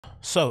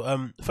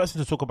So, first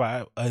thing to talk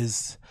about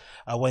is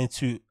I wanted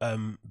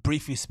to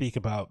briefly speak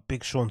about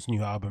Big Sean's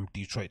new album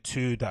Detroit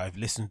 2 that I've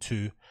listened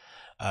to.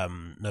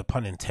 No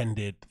pun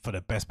intended, for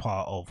the best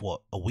part of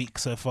what, a week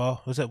so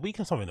far. Was it a week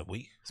or something? A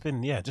week? It's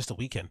been, yeah, just a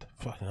weekend.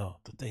 Fucking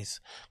hell, the days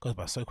goes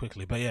by so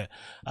quickly. But yeah,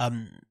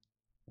 um,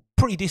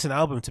 pretty decent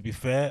album to be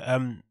fair.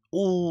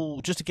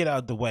 All just to get out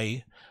of the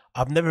way,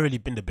 I've never really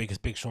been the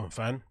biggest Big Sean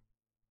fan.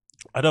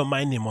 I don't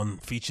mind him on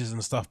features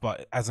and stuff,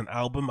 but as an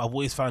album, I've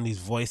always found his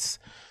voice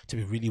to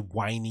be really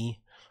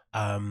whiny,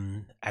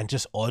 and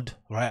just odd.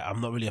 Right?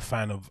 I'm not really a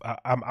fan of.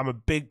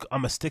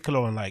 I'm a stickler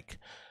on like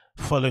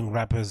following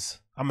rappers.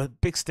 I'm a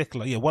big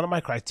stickler. Yeah, one of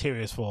my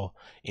criteria for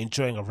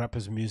enjoying a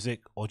rapper's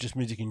music or just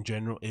music in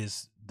general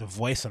is the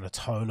voice and the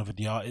tone of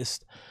the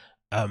artist,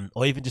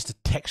 or even just the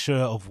texture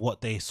of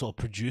what they sort of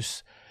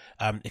produce.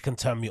 It can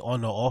turn me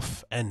on or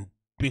off, and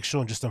Big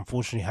Sean just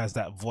unfortunately has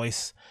that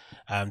voice,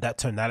 that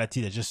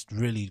tonality that just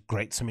really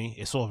great to me.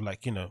 It's sort of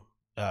like,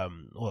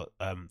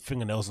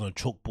 fingernails on a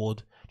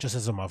chalkboard, just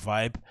as on my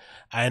vibe.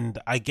 And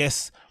I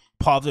guess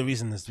part of the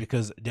reason is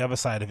because the other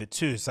side of it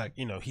too is like,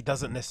 he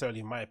doesn't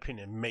necessarily, in my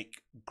opinion,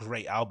 make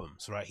great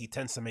albums, right? He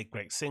tends to make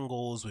great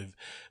singles with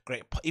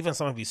even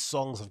some of his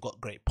songs have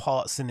got great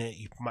parts in it.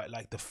 You might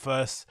like the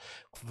first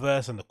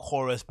verse and the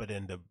chorus, but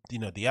then the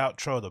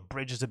outro, the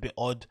bridge is a bit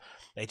odd.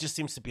 It just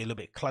seems to be a little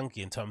bit clunky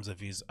in terms of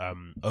his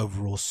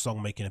overall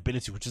song making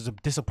ability, which is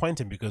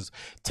disappointing because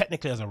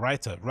technically as a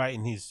writer,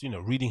 writing his,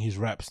 reading his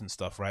raps and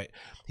stuff, right?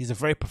 He's a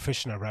very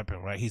proficient at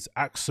rapping, right? He's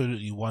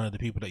absolutely one of the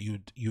people that you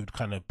would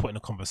kind of put in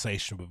a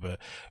conversation with a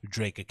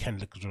Drake, a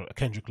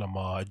Kendrick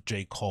Lamar, a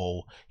J.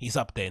 Cole. He's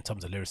up there in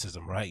terms of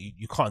lyricism, right?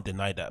 You can't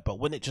deny that. But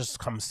when it just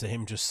comes to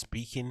him just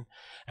speaking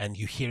and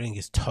you hearing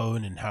his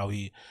tone and how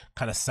he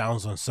kind of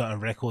sounds on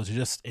certain records,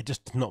 it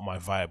just not my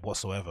vibe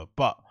whatsoever.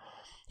 But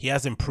he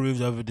has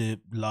improved over the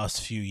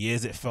last few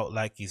years. It felt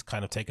like he's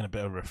kind of taken a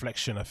bit of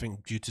reflection, I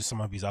think, due to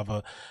some of his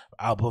other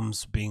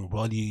albums being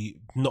really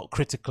not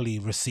critically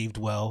received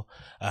well,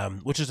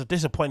 which is a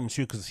disappointing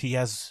too, because he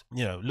has,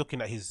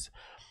 looking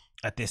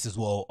at this as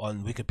well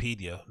on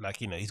Wikipedia, like,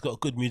 he's got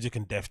good music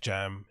in Def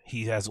Jam.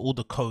 He has all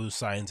the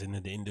co-signs in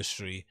the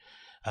industry.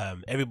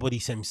 Everybody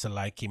seems to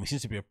like him. He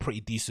seems to be a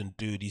pretty decent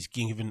dude. He's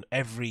given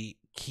every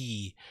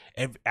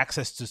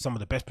access to some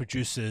of the best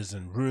producers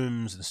and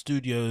rooms and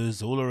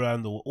studios all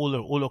around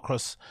all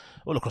across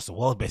the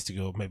world,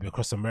 basically, or maybe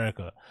across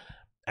America.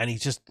 And he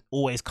just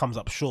always comes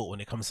up short when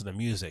it comes to the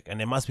music,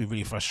 and it must be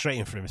really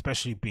frustrating for him,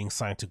 especially being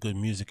signed to Good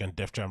Music and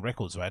Def Jam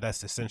Records, right?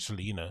 That's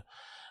essentially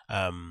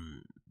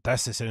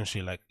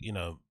like,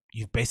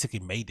 you've basically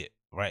made it,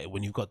 right?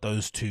 When you've got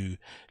those two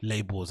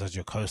labels as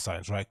your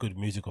cosigns, right? Good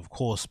Music, of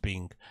course,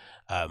 being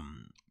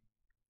um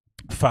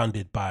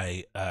founded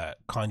by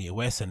Kanye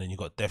West, and then you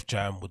got Def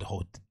Jam with the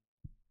whole,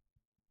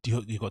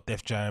 you got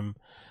Def Jam,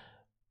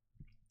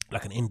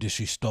 like an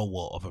industry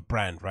stalwart of a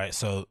brand, right?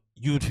 So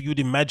you'd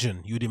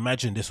imagine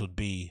this would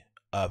be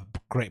a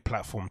great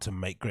platform to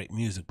make great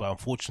music, but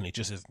unfortunately, it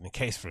just isn't the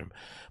case for him.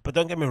 But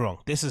don't get me wrong,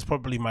 this is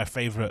probably my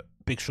favorite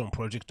Big Sean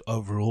project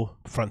overall,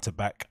 front to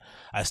back.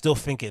 I still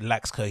think it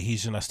lacks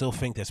cohesion. I still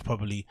think there's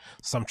probably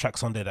some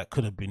tracks on there that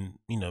could have been,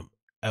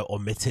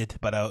 omitted,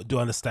 but I do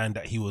understand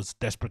that he was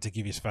desperate to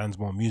give his fans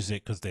more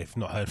music because they've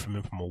not heard from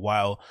him from a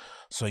while,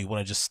 so you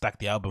want to just stack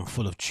the album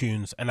full of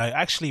tunes. And I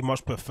actually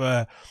much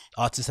prefer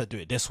artists that do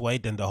it this way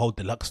than the whole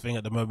deluxe thing.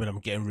 At the moment,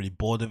 I'm getting really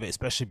bored of it,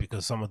 especially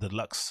because some of the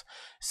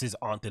deluxes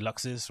aren't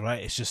deluxes,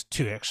 right? It's just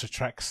two extra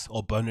tracks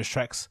or bonus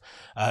tracks.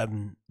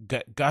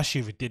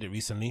 Gashi did it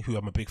recently, who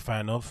I'm a big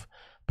fan of,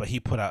 but he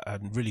put out a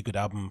really good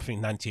album, I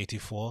think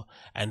 1984,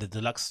 and the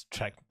deluxe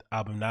track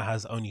album now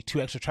has only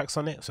two extra tracks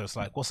on it. So it's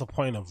like, what's the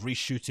point of not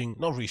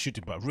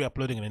reshooting, but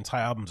re-uploading an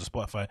entire album to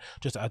Spotify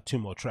just to add two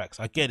more tracks?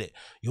 I get it,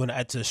 you want to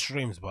add to the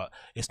streams, but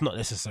it's not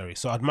necessary.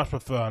 So I'd much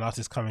prefer an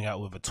artist coming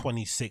out with a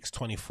 26,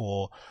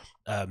 24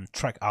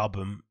 track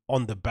album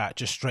on the bat,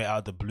 just straight out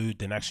of the blue,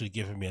 than actually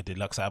giving me a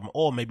deluxe album,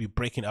 or maybe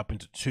breaking it up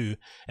into two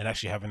and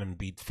actually having them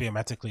be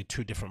thematically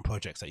two different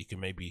projects that you can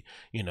maybe,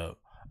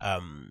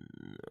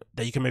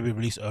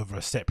 release over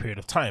a set period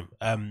of time.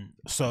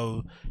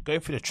 So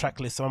going through the track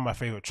list, some of my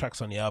favorite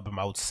tracks on the album,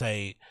 I would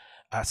say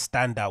a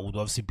standout would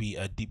obviously be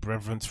a Deep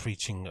Reverence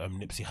featuring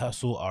Nipsey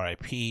Hussle,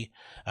 R.I.P.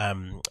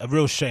 A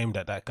real shame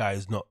that that guy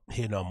is not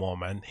here no more,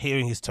 man.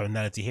 Hearing his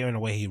tonality, hearing the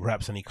way he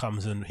raps and he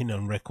comes in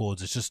on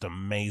records, it's just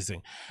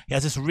amazing. He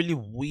has this really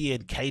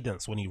weird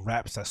cadence when he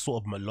raps that's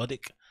sort of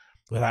melodic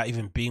without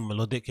even being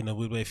melodic in a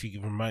weird way, if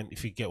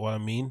you get what I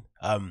mean.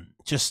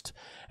 Just,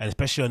 and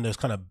especially on those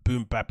kind of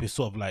boom bap,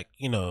 sort of like,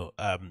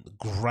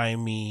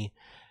 grimy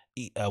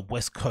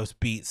West Coast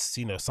beats,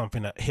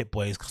 something that Hit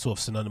Boy is sort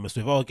of synonymous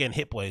with. Oh, again,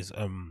 Hit Boy's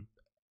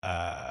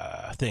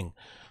thing.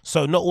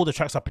 So not all the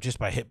tracks are produced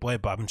by Hit Boy,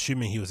 but I'm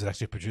assuming he was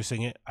actually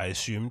producing it. I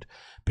assumed,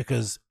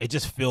 because it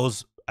just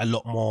feels a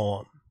lot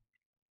more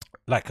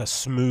like a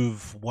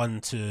smooth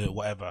one to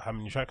whatever. How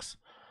many tracks?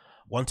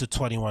 1 to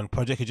 21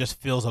 project. It just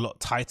feels a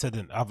lot tighter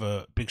than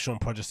other Big Sean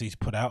projects he's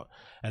put out,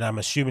 and I'm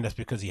assuming that's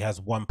because he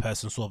has one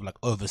person sort of like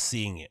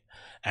overseeing it.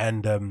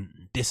 And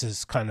this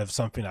is kind of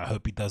something I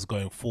hope he does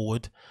going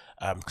forward,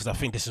 because I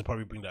think this is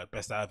probably bring the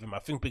best out of him. I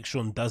think Big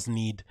Sean does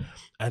need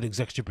an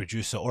executive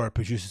producer or a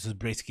producer to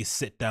basically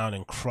sit down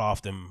and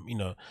craft and, you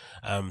know,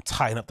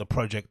 tighten up the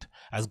project.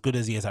 As good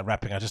as he is at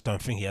rapping, I just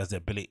don't think he has the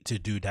ability to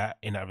do that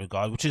in that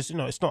regard, which is, you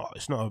know, it's not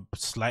a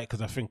slight,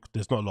 because I think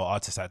there's not a lot of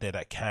artists out there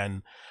that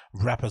can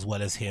rap as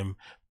well as him,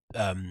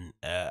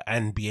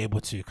 and be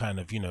able to kind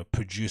of, you know,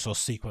 produce or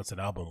sequence an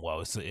album well.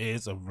 It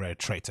is a rare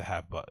trait to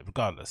have. But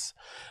regardless,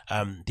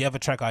 the other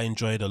track I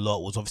enjoyed a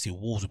lot was obviously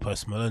Wolves with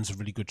Post Malone. It's a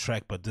really good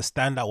track, but the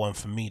standout one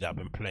for me that I've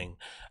been playing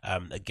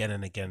again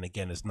and again and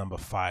again is number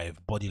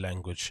 5, Body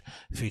Language,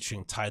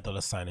 featuring Ty Dolla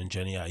 $ign and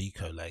Jhené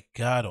Aiko. Like,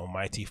 God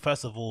almighty,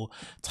 first of all,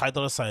 Ty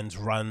Dolla $ign's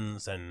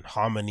runs and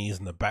harmonies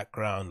in the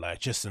background, like,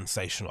 just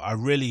sensational. I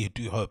really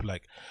do hope,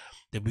 like,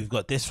 that we've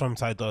got this from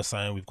Ty Dolla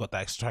 $ign, we've got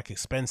that track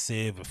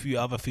Expensive, a few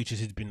other features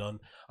he's been on.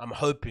 I'm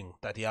hoping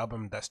that the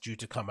album that's due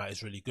to come out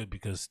is really good,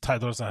 because Ty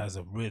Dolla $ign has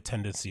a real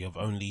tendency of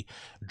only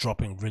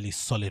dropping really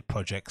solid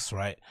projects,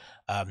 right?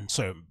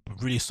 So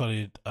really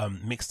solid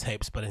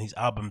mixtapes, but then his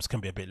albums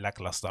can be a bit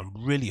lackluster. I'm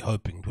really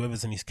hoping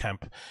whoever's in his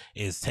camp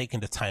is taking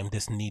the time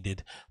this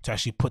needed to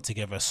actually put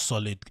together a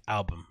solid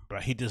album,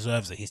 right? He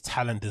deserves it. His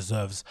talent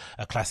deserves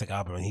a classic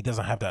album, and he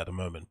doesn't have that at the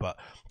moment. But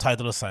Ty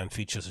Dolla $ign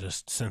features are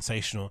just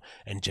sensational,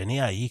 and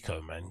Jhené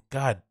Aiko, man,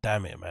 god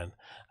damn it, man.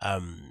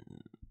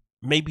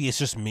 Maybe it's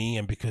just me,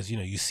 and because, you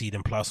know, you see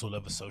them plus all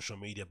over social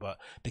media, but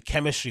the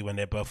chemistry when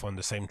they're both on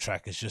the same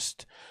track is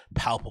just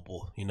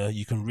palpable. You know,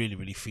 you can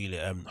really feel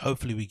it.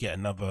 Hopefully we get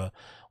another,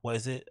 what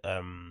is it,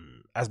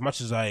 as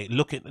much as I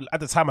look at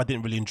the time, I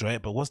didn't really enjoy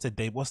it, but what's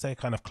their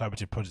kind of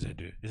collaborative project they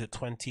do? Is it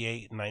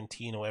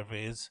 2819 or whatever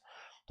it is,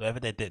 whatever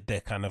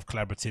their kind of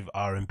collaborative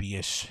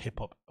R&B-ish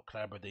hip-hop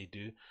collab they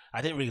do?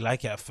 I didn't really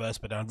like it at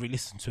first, but I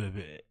re-listened to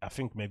it, I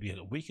think maybe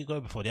a week ago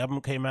before the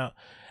album came out,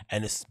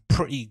 and it's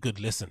pretty good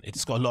listen.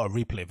 It's got a lot of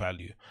replay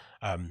value,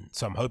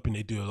 so I'm hoping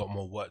they do a lot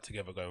more work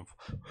together going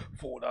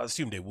forward. I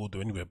assume they will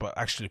do anyway, but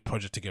actually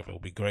project together will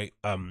be great.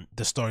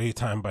 The Story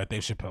Time by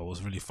Dave Chappelle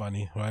was really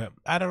funny, right?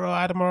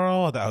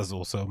 Admiral, that was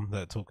awesome.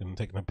 That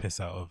taking a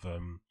piss out of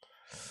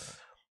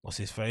what's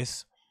his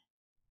face.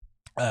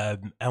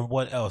 And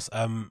what else?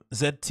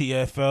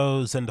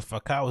 ZTFO Zen the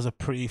Fuck Out was a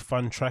pretty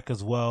fun track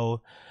as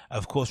well.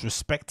 Of course,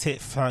 Respect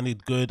It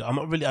sounded good. I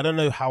don't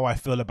know how I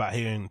feel about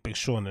hearing Big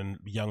Sean and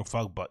Young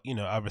Thug, but, you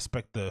know, I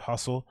respect the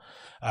hustle.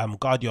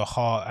 Guard Your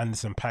Heart,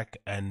 Anderson .Paak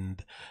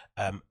and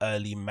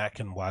Early Mac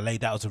and Wale,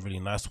 that was a really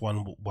nice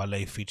one.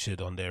 Wale featured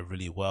on there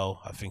really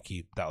well. I think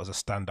that was a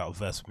standout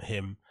verse from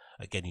him.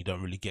 Again, you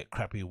don't really get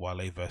crappy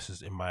Wale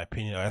verses, in my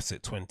opinion. That's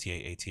it,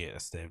 2888,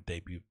 that's their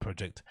debut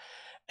project.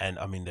 And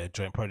I mean, their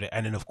joint project.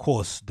 And then, of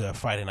course, the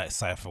Friday Night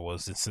Cypher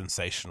was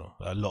sensational.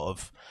 A lot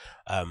of,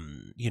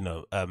 you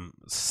know,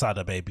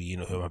 Sada Baby, you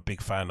know, who I'm a big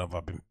fan of.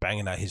 I've been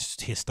banging out his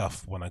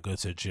stuff when I go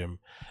to the gym.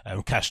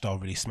 Cash Doll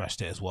really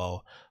smashed it as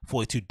well.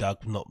 42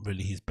 Doug, not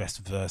really his best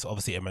verse.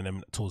 Obviously,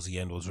 Eminem towards the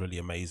end was really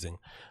amazing.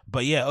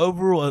 But yeah,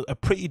 overall, a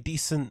pretty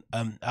decent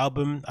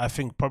album. I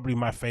think probably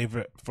my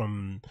favorite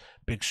from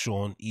Big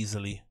Sean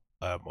easily.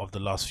 Of the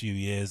last few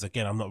years.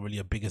 Again, I'm not really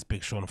a biggest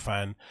Big Sean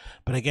fan,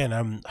 but again,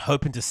 I'm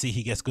hoping to see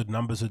he gets good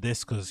numbers with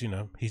this, because, you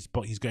know, he's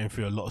going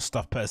through a lot of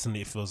stuff personally,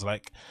 it feels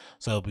like.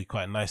 So it'll be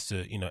quite nice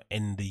to, you know,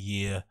 end the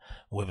year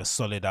with a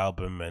solid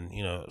album and,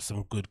 you know,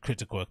 some good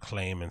critical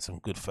acclaim and some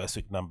good first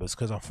week numbers,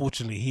 because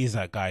unfortunately he's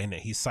that guy, innit?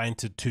 He's signed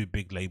to 2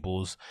 big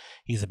labels.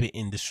 He's a bit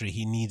industry.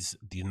 He needs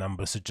the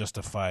numbers to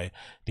justify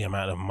the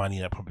amount of money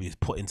that probably is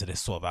put into this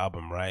sort of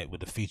album, right? With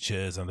the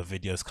features and the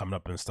videos coming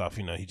up and stuff,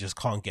 you know, he just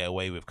can't get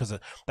away with, because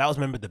that was,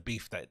 remember the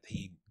beef that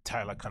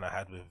Tyler kind of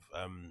had with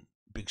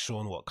Big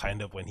Sean,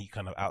 when he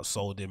kind of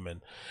outsold him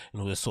and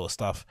all this sort of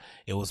stuff.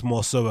 It was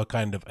more so a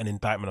kind of an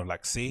indictment of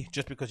like, see,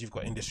 just because you've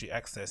got industry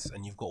access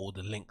and you've got all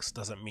the links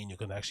doesn't mean you're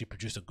going to actually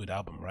produce a good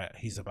album, right?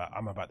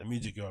 I'm about the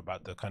music, you're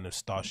about the kind of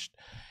star,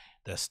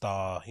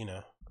 you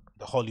know,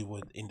 the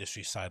Hollywood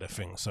industry side of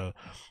things. So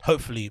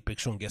hopefully Big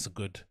Sean gets a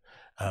good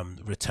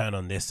return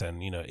on this,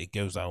 and, you know, it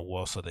goes down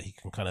well so that he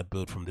can kind of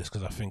build from this,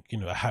 because I think, you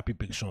know, a happy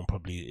Big Sean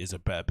probably is a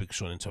better Big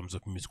Sean in terms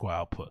of musical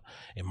output,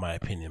 in my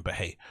opinion. But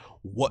hey,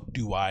 what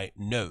do I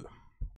know?